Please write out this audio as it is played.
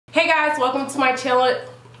Hey guys, welcome to my channel.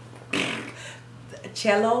 It's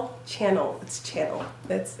channel.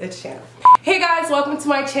 Hey guys, welcome to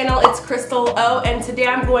my channel. It's Crystal O, and today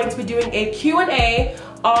I'm going to be doing a Q&A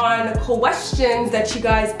on questions that you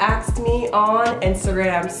guys asked me on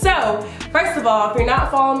Instagram. So, first of all, if you're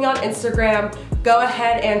not following me on Instagram, go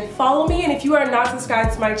ahead and follow me. And if you are not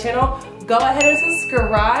subscribed to my channel, go ahead and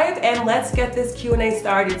subscribe, and let's get this Q&A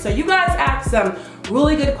started. So you guys asked some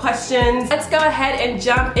really good questions. Let's go ahead and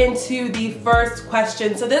jump into the first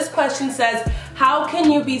question. So this question says, how can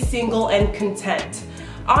you be single and content?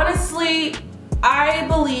 Honestly, I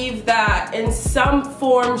believe that in some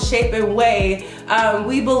form, shape, and way,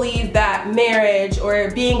 we believe that marriage or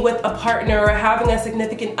being with a partner or having a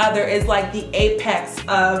significant other is like the apex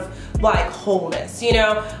of like wholeness, you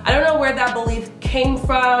know? I don't know where that belief came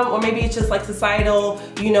from, or maybe it's just like societal,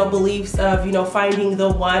 you know, beliefs of, you know, finding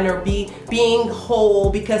the one or being whole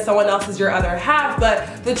because someone else is your other half.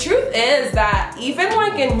 But the truth is that even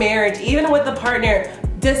like in marriage, even with a partner,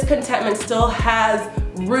 discontentment still has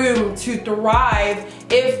room to thrive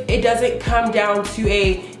if it doesn't come down to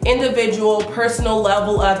a individual personal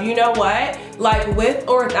level of, you know what, like with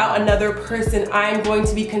or without another person, I'm going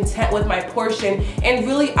to be content with my portion. And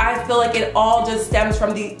really, I feel like it all just stems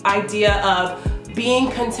from the idea of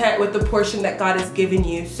being content with the portion that God has given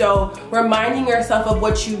you. So reminding yourself of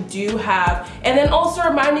what you do have, and then also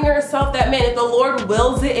reminding yourself that, man, if the Lord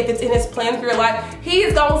wills it, if it's in his plan for your life,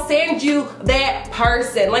 he's gonna send you that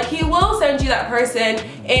person. Like, he will send you that person,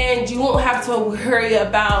 and you won't have to worry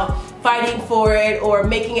about fighting for it or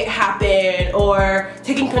making it happen or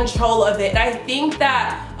taking control of it. And I think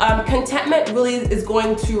that contentment really is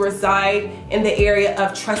going to reside in the area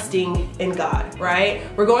of trusting in God, right?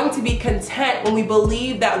 We're going to be content when we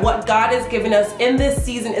believe that what God has given us in this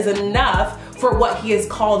season is enough for what he has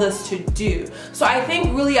called us to do. So I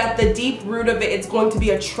think really at the deep root of it, it's going to be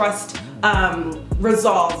a trust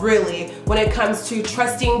resolve, really, when it comes to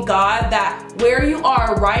trusting God that where you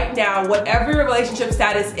are right now, whatever your relationship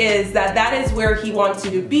status is, that is where he wants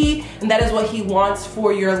you to be, and that is what he wants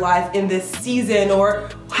for your life in this season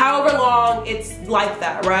or however long it's like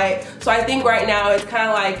that, right? So I think right now it's kind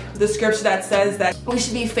of like the scripture that says that we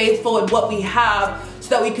should be faithful with what we have so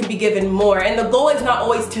that we can be given more. And the goal is not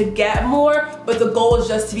always to get more, but the goal is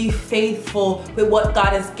just to be faithful with what God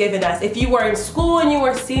has given us. If you were in school and you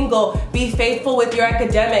were single, be faithful with your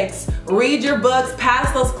academics. Read your books,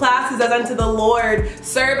 pass those classes as unto the Lord,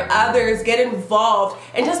 serve others, get involved,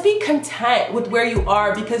 and just be content with where you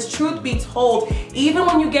are, because truth be told, even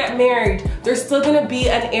when you get married, there's still gonna be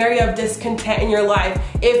an area of discontent in your life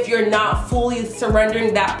if you're not fully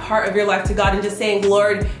surrendering that part of your life to God and just saying,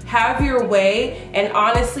 Lord, have your way, and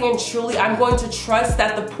honestly and truly, I'm going to trust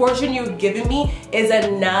that the portion you've given me is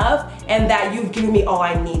enough and that you've given me all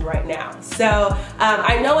I need right now. So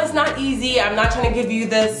I know it's not easy. I'm not trying to give you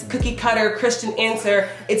this cookie cutter Christian answer.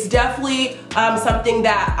 It's definitely something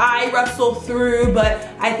that I wrestle through, but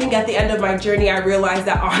I think at the end of my journey, I realized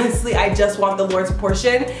that honestly, I just want the Lord's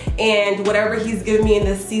portion, and whatever he's given me in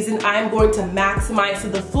this season, I'm going to maximize to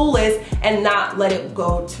the fullest and not let it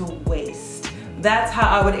go to waste. That's how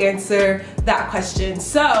I would answer that question.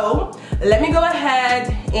 So let me go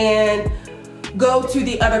ahead and go to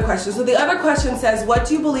the other question. So the other question says, what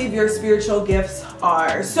do you believe your spiritual gifts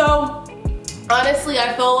are? So honestly,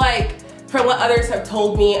 I feel like from what others have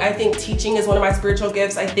told me, I think teaching is one of my spiritual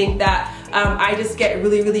gifts. I think that I just get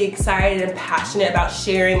really, really excited and passionate about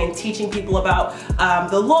sharing and teaching people about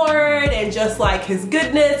the Lord and just like his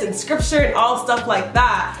goodness and scripture and all stuff like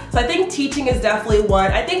that. So I think teaching is definitely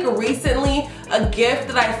one. I think recently a gift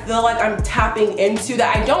that I feel like I'm tapping into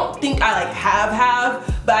that I don't think I like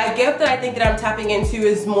have, but a gift that I think that I'm tapping into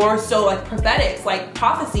is more so like prophetics, like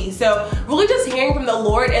prophecy. So really just hearing from the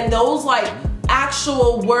Lord and those like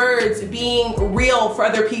actual words being real for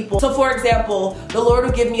other people. So for example, the Lord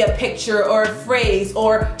will give me a picture or a phrase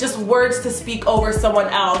or just words to speak over someone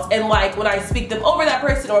else, and like when I speak them over that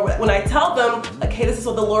person, or when I tell them like, hey, this is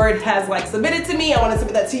what the Lord has like submitted to me, I want to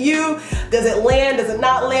submit that to you, does it land, does it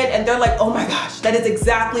not land? And they're like, oh my gosh, that is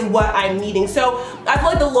exactly what I'm needing. So I feel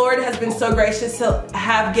like the Lord has been so gracious to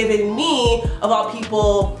have given me, of all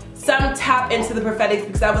people, some tap into the prophetics,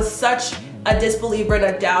 because I was such a disbeliever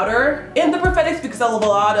and a doubter in the prophetics because of a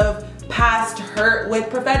lot of past hurt with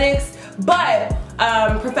prophetics. But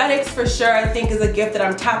prophetics for sure, I think, is a gift that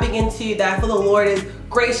I'm tapping into, that I feel the Lord is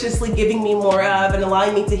graciously giving me more of and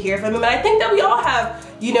allowing me to hear from him. And I think that we all have,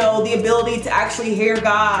 you know, the ability to actually hear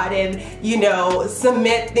God and, you know,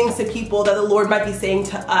 submit things to people that the Lord might be saying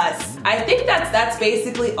to us. I think that's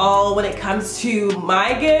basically all when it comes to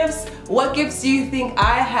my gifts. What gifts do you think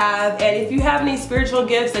I have? And if you have any spiritual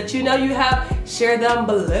gifts that you know you have, share them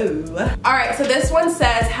below. All right, so this one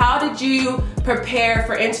says, how did you prepare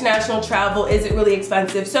for international travel? Is it really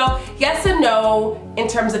expensive? So yes and no in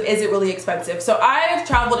terms of is it really expensive. So I've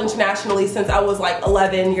traveled internationally since I was like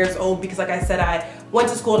 11 years old because, like I said, I went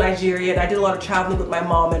to school in Nigeria and I did a lot of traveling with my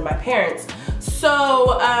mom and my parents.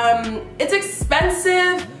 So it's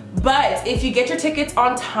expensive, but if you get your tickets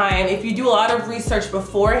on time, if you do a lot of research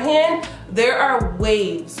beforehand, there are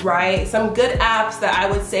waves, right? Some good apps that I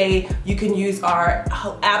would say you can use are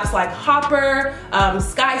apps like Hopper,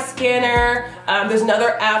 Skyscanner. There's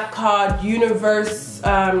another app called Universe.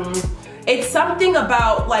 It's something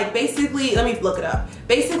about, like, basically, let me look it up.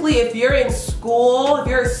 Basically, if you're in school, if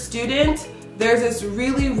you're a student, there's this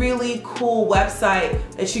really cool website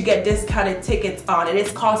that you get discounted tickets on, and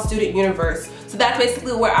it's called Student Universe. So that's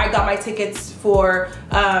basically where I got my tickets for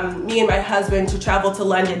me and my husband to travel to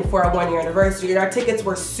London for our 1-year anniversary. And our tickets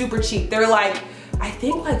were super cheap. They're like, I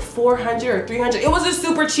think like 400 or 300. It was just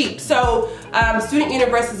super cheap. So Student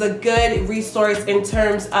Universe is a good resource in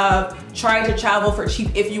terms of trying to travel for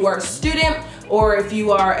cheap if you are a student, or if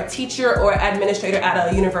you are a teacher or administrator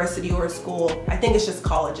at a university or a school. I think it's just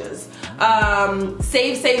colleges.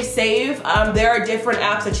 Save. There are different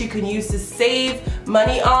apps that you can use to save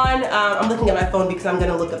money on. I'm looking at my phone because I'm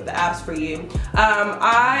gonna look up the apps for you.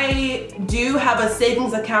 I do have a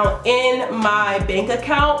savings account in my bank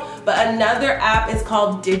account, but another app is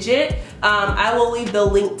called Digit. I will leave the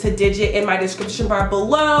link to Digit in my description bar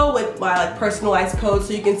below with my personalized code,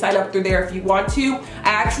 so you can sign up through there if you want to. I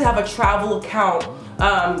actually have a travel account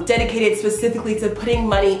dedicated specifically to putting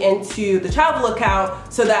money into the travel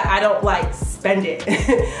account so that I don't like spend it.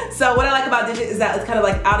 So what I like about Digit is that it's kind of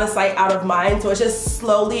like out of sight, out of mind. So it's just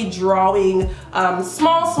slowly drawing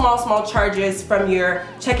small charges from your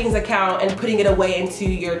checkings account and putting it away into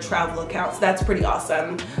your travel account. So that's pretty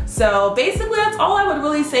awesome. So basically that's all I would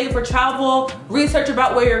really say for travel. Research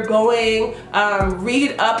about where you're going,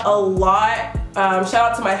 read up a lot. Shout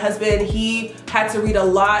out to my husband. He had to read a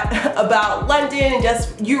lot about London and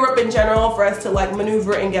just Europe in general for us to like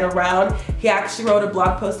maneuver and get around. He actually wrote a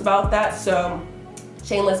blog post about that, so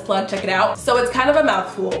shameless plug, check it out. So it's kind of a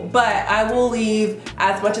mouthful, but I will leave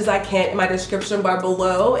as much as I can in my description bar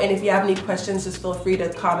below, and if you have any questions, just feel free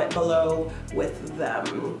to comment below with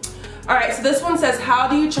them. All right, so this one says, how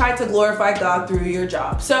do you try to glorify God through your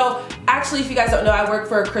job? So actually, if you guys don't know, I work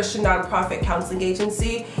for a Christian nonprofit counseling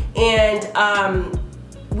agency, and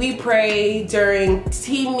we pray during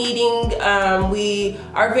team meeting. We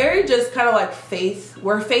are very just kind of like faith.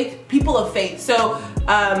 We're people of faith. So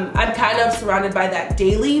I'm kind of surrounded by that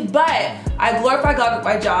daily, but I glorify God with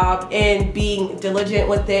my job and being diligent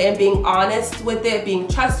with it and being honest with it, being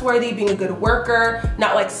trustworthy, being a good worker,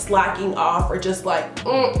 not like slacking off or just like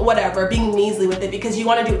whatever, being measly with it, because you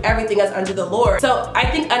want to do everything as unto the Lord. So I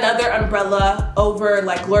think another umbrella over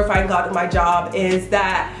like glorifying God in my job is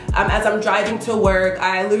that as I'm driving to work,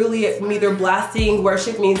 I literally am either blasting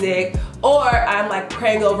worship music or I'm like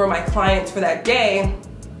praying over my clients for that day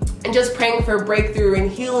and just praying for breakthrough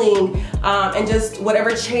and healing and just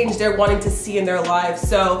whatever change they're wanting to see in their lives.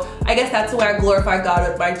 So I guess that's the way I glorify God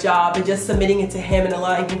with my job, and just submitting it to Him and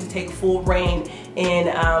allowing Him to take full reign in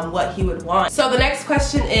what He would want. So the next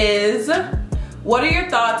question is, what are your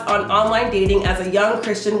thoughts on online dating as a young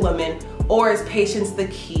Christian woman, or is patience the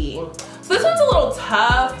key? So this one's a little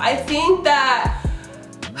tough. I think that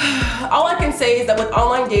all I can say is that with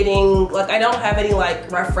online dating, like I don't have any like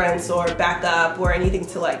reference or backup or anything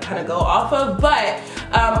to like kind of go off of, but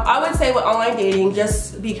I would say with online dating,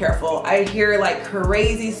 just be careful. I hear like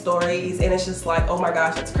crazy stories and it's just like, oh my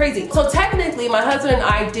gosh, that's crazy. So technically my husband and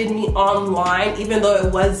I did meet online, even though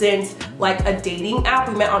it wasn't like a dating app.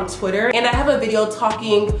 We met on Twitter, and I have a video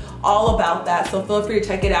talking all about that, so feel free to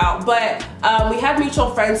check it out. But we had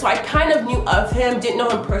mutual friends, so I kind of knew of him, didn't know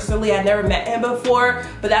him personally, I'd never met him before,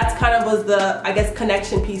 but that's kind of was the, I guess,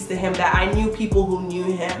 connection piece to him, that I knew people who knew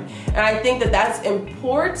him. And I think that that's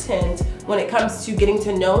important when it comes to getting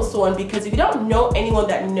to know someone, because if you don't know anyone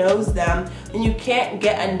that knows them, then you can't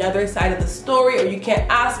get another side of the story, or you can't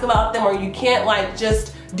ask about them, or you can't like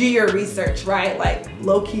just do your research, right? Like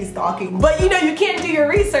low-key stalking. But you know, you can't do your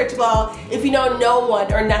research well if you know no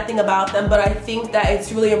one or nothing about them. But I think that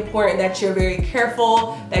it's really important that you're very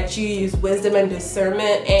careful, that you use wisdom and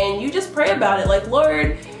discernment, and you just pray about it. Like,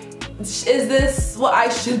 Lord, is this what I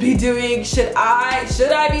should be doing? Should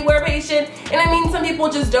I be more patient? And I mean, some people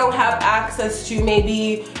just don't have access to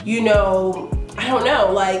maybe, you know, I don't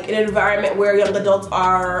know, like an environment where young adults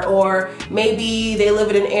are, or maybe they live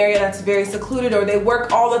in an area that's very secluded, or they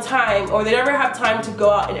work all the time, or they never have time to go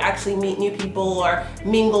out and actually meet new people or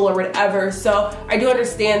mingle or whatever. So I do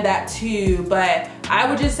understand that too, but I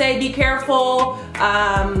would just say be careful.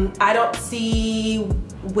 I don't see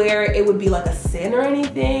where it would be like a sin or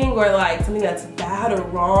anything, or like something that's bad or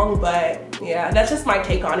wrong, but yeah, that's just my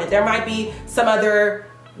take on it. There might be some other,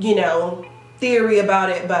 you know, theory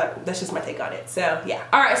about it, but that's just my take on it. So yeah.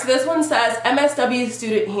 All right, so this one says, MSW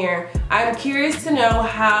student here. I'm curious to know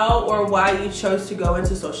how or why you chose to go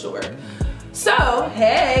into social work. So,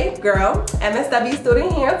 hey girl, MSW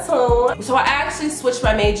student here too. So I actually switched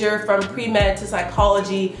my major from pre-med to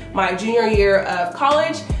psychology my junior year of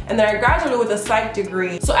college, and then I graduated with a psych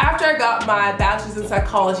degree. So after I got my bachelor's in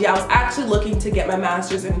psychology, I was actually looking to get my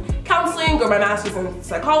master's in counseling or my master's in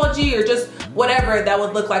psychology, or just whatever that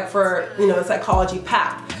would look like for, you know, the psychology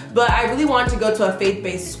path. But I really wanted to go to a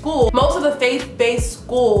faith-based school. Most of the faith-based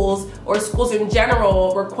schools, or schools in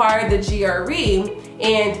general, require the GRE,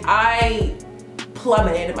 and I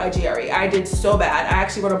plummeted my GRE. I did so bad. I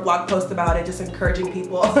actually wrote a blog post about it, just encouraging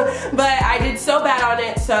people. But I did so bad on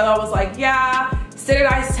it, so I was like, yeah,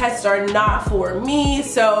 standardized tests are not for me.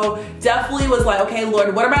 So definitely was like, okay,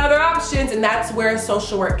 Lord, what are my other options? And that's where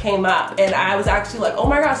social work came up. And I was actually like, oh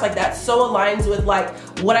my gosh, like that so aligns with like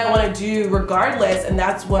what I want to do regardless. And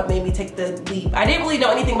that's what made me take the leap. I didn't really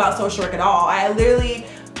know anything about social work at all. I literally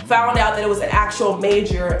found out that it was an actual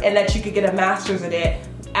major and that you could get a master's in it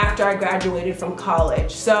after I graduated from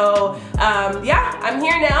college. So yeah, I'm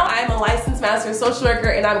here now. I'm a licensed master social worker,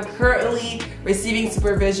 and I'm currently receiving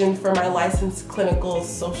supervision for my licensed clinical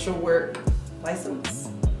social work license.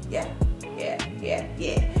 Yeah.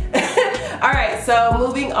 All right, so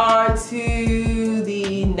moving on to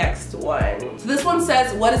the next one. So this one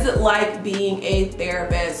says, what is it like being a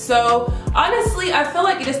therapist? So honestly, I feel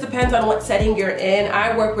like it just depends on what setting you're in.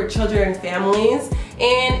 I work with children and families,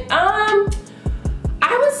 and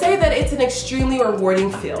I would say that it's an extremely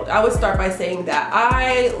rewarding field. I would start by saying that.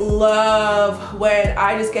 I love when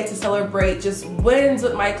I just get to celebrate just wins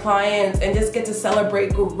with my clients and just get to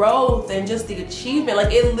celebrate growth and just the achievement.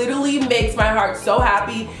 Like, it literally makes my heart so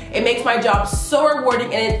happy. It makes my job so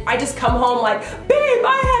rewarding, and I just come home like, babe,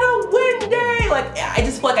 I had a win day. Like, I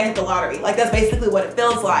just feel like I hit the lottery. Like, that's basically what it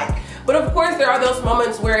feels like. But of course, there are those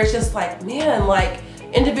moments where it's just like, man, like,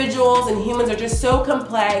 individuals and humans are just so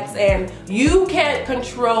complex, and you can't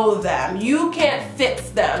control them, you can't fix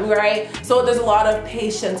them, right? So there's a lot of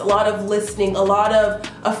patience, a lot of listening, a lot of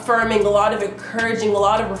affirming, a lot of encouraging, a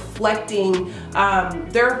lot of reflecting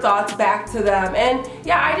their thoughts back to them. And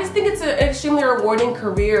yeah, I just think it's an extremely rewarding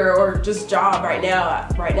career, or just job right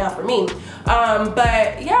now for me.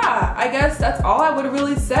 But yeah, I guess that's all I would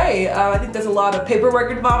really say. I think there's a lot of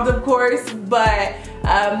paperwork involved, of course, but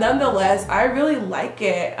nonetheless, I really like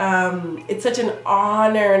it. It's such an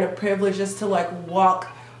honor and a privilege just to like walk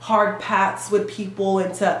hard paths with people,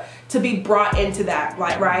 and to be brought into that,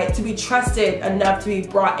 like, right? To be trusted enough to be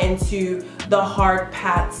brought into the hard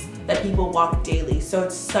paths that people walk daily. So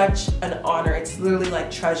it's such an honor. It's literally like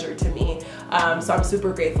treasure to me. So I'm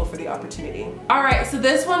super grateful for the opportunity. All right, so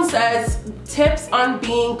this one says, tips on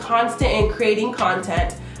being constant and creating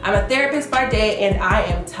content. I'm a therapist by day and I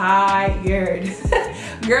am tired.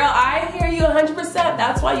 Girl, I hear you 100%.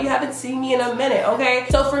 That's why you haven't seen me in a minute, okay?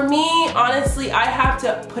 So for me, honestly, I have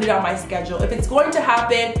to put it on my schedule. If it's going to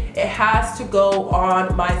happen, it has to go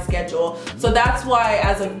on my schedule. So that's why,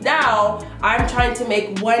 as of now, I'm trying to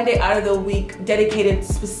make one day out of the week dedicated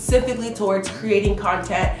specifically towards creating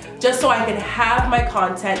content, just so I can have my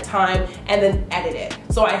content time and then edit it.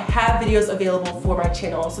 So I have videos available for my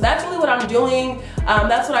channel. So that's really what I'm doing.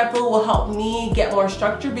 That's what I feel will help me get more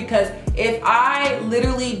structure, because if I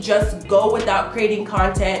literally just go without creating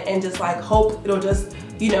content and just like hope it'll just,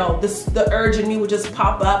 you know, the urge in me will just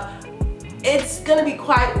pop up, it's gonna be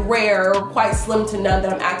quite rare or quite slim to none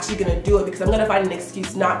that I'm actually gonna do it, because I'm gonna find an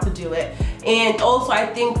excuse not to do it. And also, I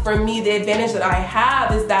think for me, the advantage that I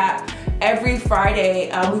have is that every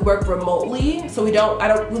Friday we work remotely, so I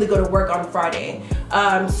don't really go to work on Friday.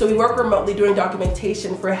 So we work remotely doing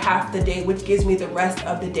documentation for half the day, which gives me the rest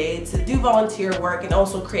of the day to do volunteer work and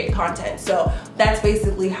also create content. So that's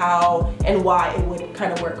basically how and why it would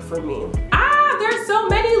kind of work for me. There's so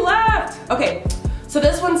many left. Okay, so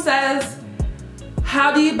this one says,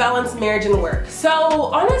 how do you balance marriage and work? So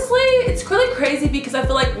honestly, it's really crazy, because I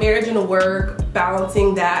feel like marriage and work,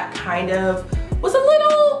 balancing that kind of was a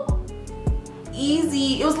little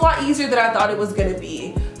easy. It was a lot easier than I thought it was gonna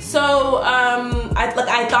be. So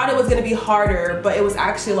I thought it was gonna be harder, but it was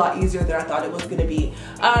actually a lot easier than I thought it was gonna be.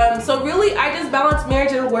 So really, I just balance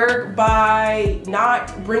marriage and work by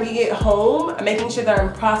not bringing it home, making sure that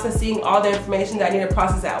I'm processing all the information that I need to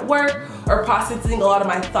process at work, or processing a lot of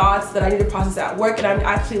my thoughts that I need to process at work, and I'm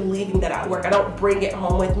actually leaving that at work. I don't bring it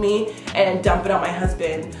home with me and dump it on my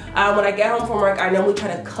husband. When I get home from work, I normally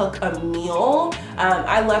try to cook a meal.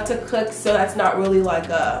 I love to cook, so that's not really like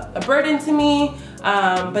a burden to me.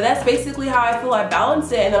 But that's basically how I feel I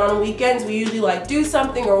balance it. And then on the weekends, we usually like do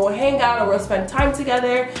something, or we'll hang out, or we'll spend time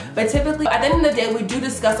together. But typically, at the end of the day, we do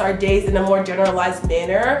discuss our days in a more generalized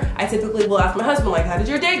manner. I typically will ask my husband, like, how did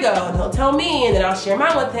your day go? And he'll tell me, and then I'll share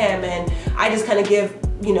mine with him. And I just kind of give,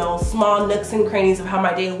 you know, small nooks and crannies of how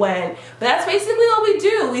my day went. But that's basically what we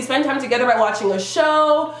do. We spend time together by watching a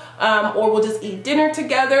show, or we'll just eat dinner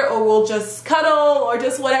together, or we'll just cuddle, or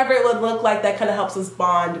just whatever it would look like that kind of helps us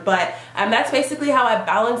bond. But that's basically how I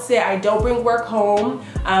balance it. I don't bring work home.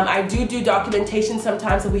 I do documentation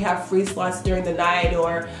sometimes if we have free slots during the night,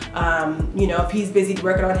 or you know, if he's busy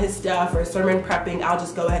working on his stuff or sermon prepping, I'll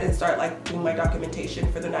just go ahead and start like doing my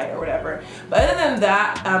documentation for the night or whatever. But other than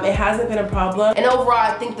that, it hasn't been a problem. And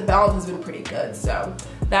overall, I think the balance has been pretty good. So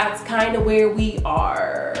that's kind of where we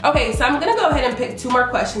are. Okay, so I'm gonna go ahead and pick 2 more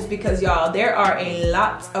questions because y'all, there are a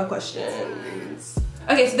lot of questions.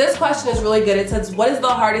 Okay, so this question is really good. It says, what is the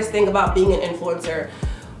hardest thing about being an influencer?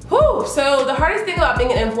 Whew, so the hardest thing about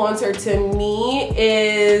being an influencer to me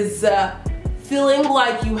is feeling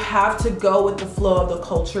like you have to go with the flow of the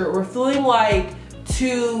culture, or feeling like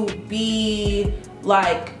to be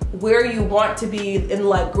like where you want to be in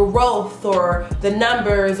like growth, or the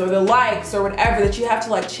numbers, or the likes, or whatever, that you have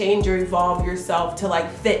to like change or evolve yourself to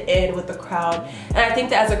like fit in with the crowd. And I think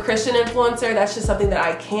that as a Christian influencer, that's just something that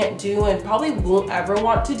I can't do, and probably won't ever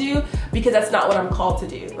want to do, because that's not what I'm called to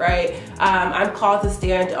do, right? I'm called to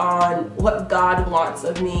stand on what God wants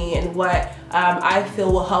of me, and what I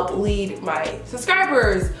feel will help lead my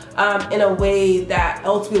subscribers in a way that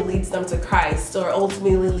ultimately leads them to Christ, or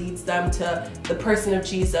ultimately leads them to the person of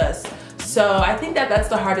Jesus. So I think that that's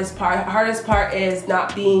the hardest part. The hardest part is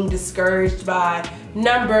not being discouraged by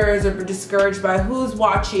numbers, or discouraged by who's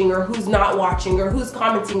watching, or who's not watching, or who's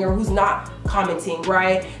commenting, or who's not commenting,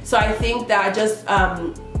 right? So I think that just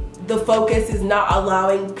the focus is not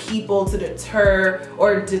allowing people to deter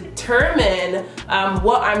or determine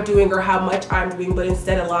what I'm doing or how much I'm doing, but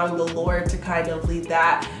instead allowing the Lord to kind of lead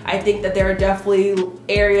that. I think that there are definitely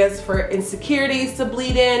areas for insecurities to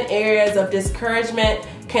bleed in, areas of discouragement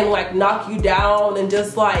can like knock you down, and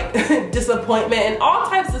just like disappointment and all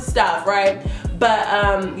types of stuff, right?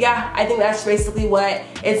 But yeah, I think that's basically what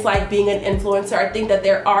it's like being an influencer. I think that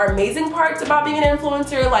there are amazing parts about being an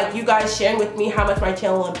influencer, like you guys sharing with me how much my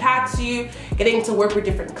channel impacts you, getting to work with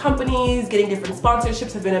different companies, getting different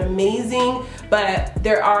sponsorships have been amazing. But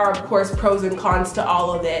there are, of course, pros and cons to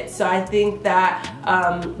all of it. So I think that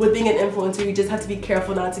with being an influencer, you just have to be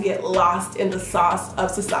careful not to get lost in the sauce of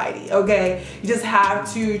society, okay? You just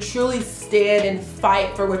have to truly stand and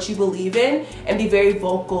fight for what you believe in, and be very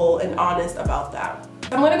vocal and honest about that.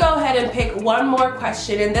 I'm gonna go ahead and pick 1 more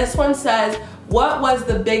question, and this one says, what was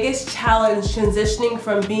the biggest challenge transitioning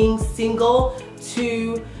from being single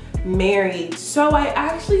to married? So I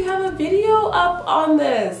actually have a video up on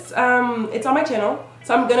this. It's on my channel,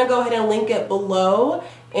 so I'm gonna go ahead and link it below,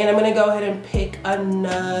 and I'm gonna go ahead and pick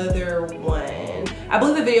another one. I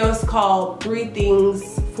believe the video is called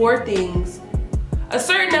 4 things, a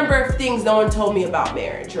certain number of things no one told me about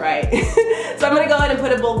marriage, right? So I'm gonna go ahead and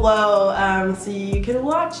put it below so you can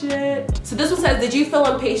watch it. So this one says, did you feel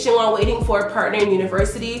impatient while waiting for a partner in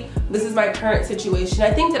university? This is my current situation.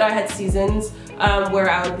 I think that I had seasons where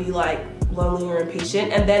I would be like lonely or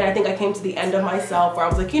impatient, and then I think I came to the end of myself where I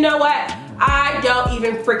was like, you know what? I don't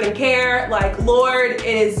even freaking care. Like, Lord, it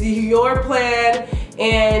is your plan.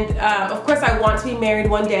 And of course I want to be married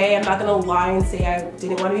one day. I'm not gonna lie and say I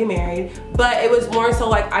didn't want to be married, but it was more so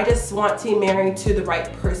like I just want to be married to the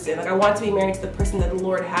right person. Like I want to be married to the person that the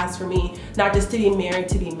Lord has for me, not just to be married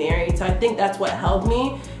to be married. So I think that's what held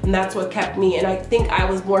me, and that's what kept me. And I think I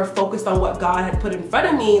was more focused on what God had put in front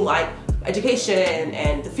of me, like education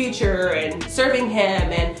and the future and serving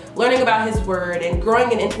Him and learning about His word and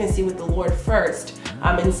growing in intimacy with the Lord first,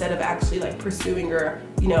 instead of actually like pursuing or,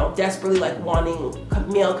 you know, desperately like wanting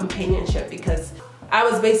male companionship, because I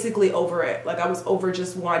was basically over it. Like I was over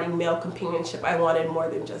just wanting male companionship. I wanted more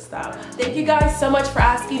than just that. Thank you guys so much for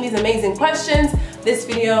asking these amazing questions. This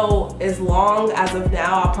video is long as of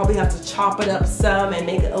now. I'll probably have to chop it up some and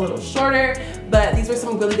make it a little shorter, but these were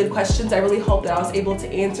some really good questions. I really hope that I was able to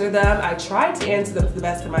answer them. I tried to answer them to the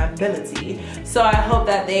best of my ability. So I hope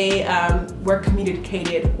that they were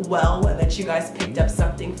communicated well and that you guys picked up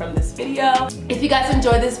something from this video. If you guys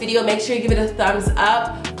enjoyed this video, make sure you give it a thumbs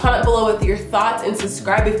up, comment below with your thoughts, and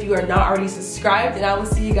subscribe if you are not already subscribed, and I will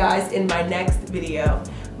see you guys in my next video.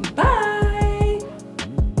 Bye!